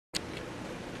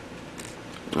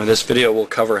This video will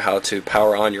cover how to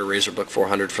power on your RazorBook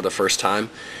 400 for the first time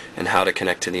and how to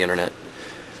connect to the internet.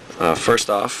 First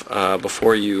off,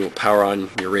 before you power on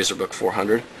your RazorBook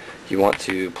 400, you want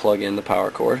to plug in the power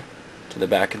cord to the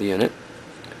back of the unit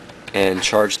and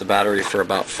charge the battery for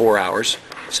about 4 hours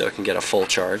so it can get a full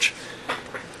charge,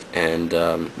 and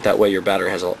that way your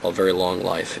battery has a very long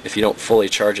life. If you don't fully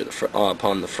charge it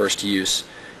upon the first use,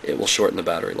 it will shorten the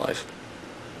battery life.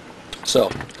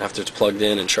 So after it's plugged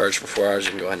in and charged for 4 hours,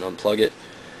 you can go ahead and unplug it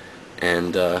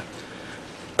and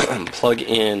plug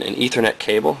in an Ethernet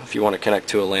cable if you want to connect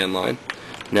to a landline.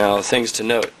 Now, things to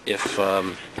note: if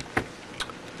I'll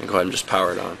go ahead and just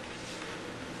power it on.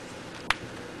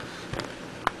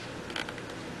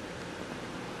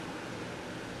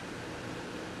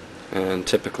 And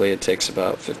typically it takes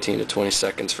about 15 to 20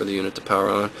 seconds for the unit to power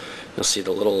on. You'll see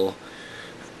the little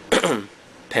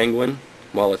penguin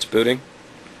while it's booting,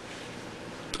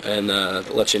 and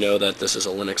let you know that this is a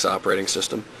Linux operating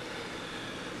system.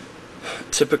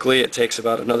 Typically it takes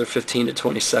about another 15 to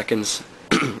 20 seconds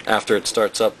after it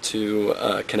starts up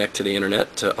to connect to the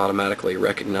internet to automatically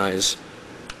recognize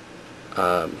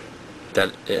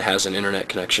that it has an internet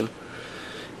connection.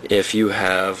 If you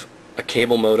have a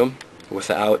cable modem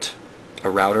without a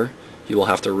router, you will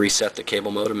have to reset the cable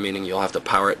modem, meaning you'll have to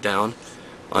power it down,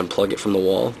 unplug it from the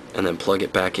wall, and then plug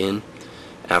it back in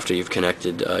after you've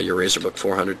connected your RazorBook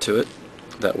 400 to it.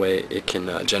 That way it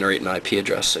can generate an IP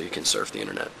address so you can surf the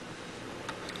internet.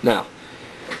 Now,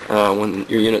 when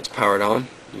your unit's powered on,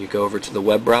 you go over to the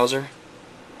web browser,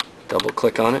 double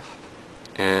click on it,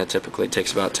 and it typically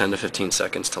takes about 10 to 15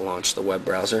 seconds to launch the web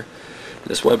browser.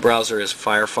 This web browser is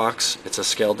Firefox. It's a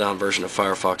scaled down version of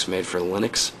Firefox made for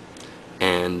Linux,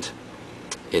 and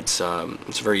it's a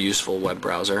very useful web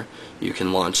browser. You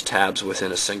can launch tabs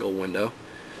within a single window,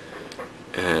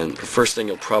 and the first thing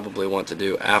you'll probably want to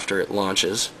do after it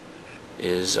launches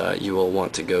is you will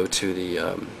want to go to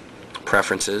the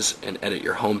preferences and edit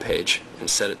your home page and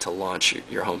set it to launch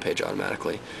your home page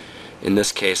automatically. In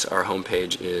this case, our home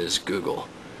page is Google,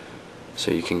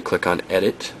 so you can click on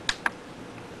edit,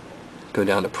 go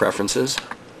down to preferences,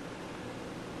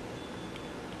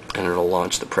 and it'll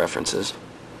launch the preferences.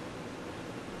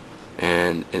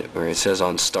 And where it says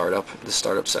on startup, the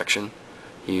startup section,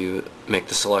 you make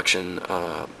the selection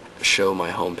show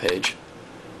my home page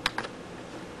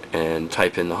and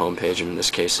type in the home page. In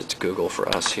this case, it's Google for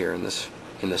us here in this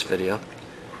video.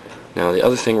 Now, the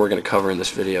other thing we're going to cover in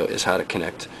this video is how to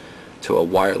connect to a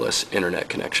wireless internet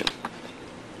connection.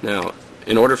 Now,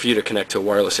 in order for you to connect to a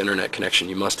wireless internet connection,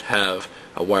 you must have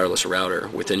a wireless router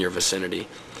within your vicinity.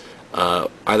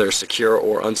 Either a secure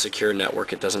or unsecure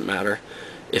network, it doesn't matter.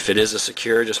 If it is a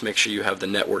secure, just make sure you have the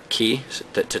network key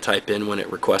to type in when it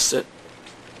requests it.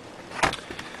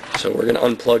 So we're going to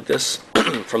unplug this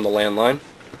from the landline,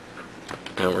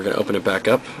 and we're going to open it back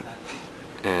up,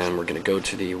 and we're going to go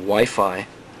to the Wi-Fi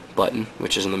button,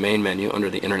 which is in the main menu under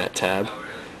the Internet tab,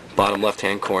 bottom left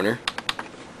hand corner.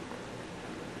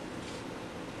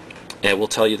 It will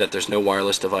tell you that there's no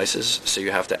wireless devices, so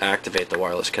you have to activate the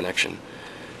wireless connection.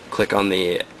 Click on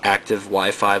the active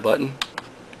Wi-Fi button,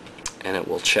 and it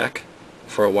will check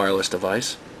for a wireless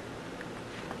device.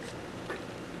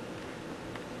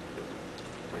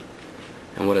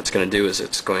 And what it's going to do is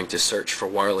it's going to search for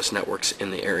wireless networks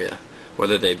in the area,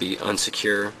 whether they be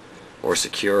unsecure or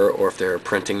secure, or if they're a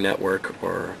printing network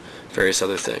or various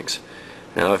other things.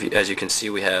 Now, as you can see,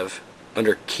 we have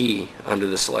under key, under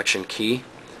the selection key,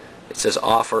 it says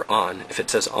off or on. If it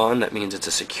says on, that means it's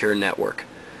a secure network.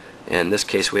 In this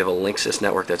case, we have a Linksys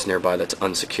network that's nearby that's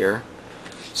unsecure.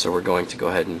 So we're going to go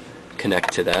ahead and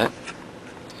connect to that.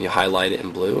 You highlight it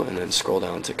in blue and then scroll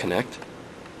down to connect.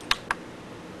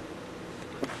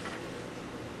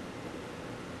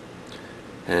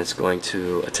 And it's going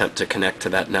to attempt to connect to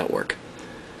that network.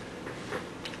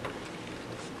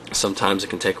 Sometimes it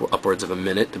can take upwards of a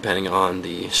minute depending on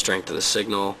the strength of the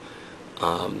signal,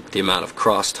 the amount of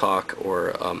crosstalk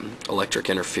or electric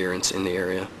interference in the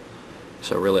area.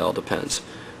 So it really all depends.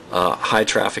 High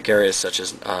traffic areas such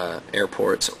as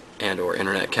airports and or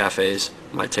internet cafes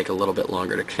might take a little bit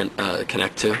longer to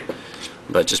connect to,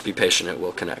 but just be patient, it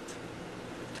will connect.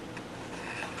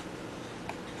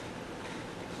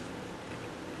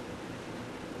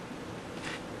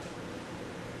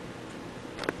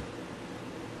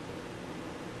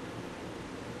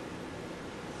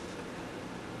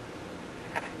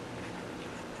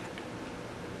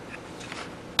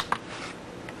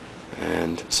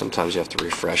 And sometimes you have to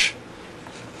refresh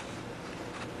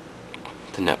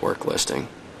the network listing,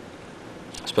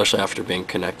 especially after being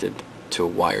connected to a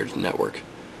wired network.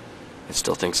 It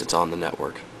still thinks it's on the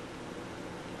network.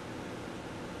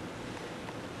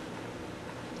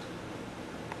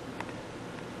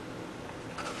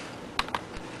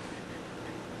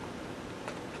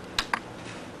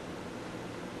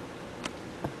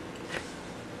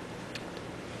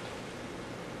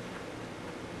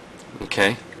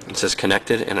 Okay, it says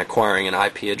connected and acquiring an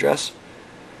IP address.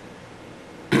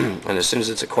 And as soon as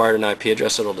it's acquired an IP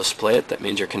address, it'll display it. That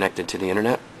means you're connected to the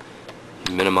internet.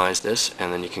 You minimize this,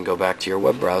 and then you can go back to your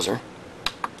web browser.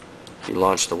 You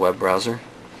launch the web browser,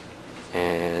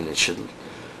 and it should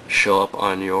show up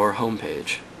on your home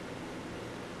page.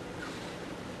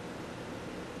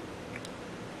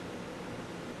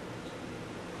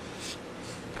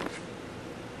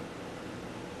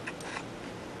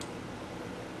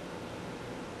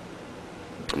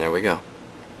 And there we go.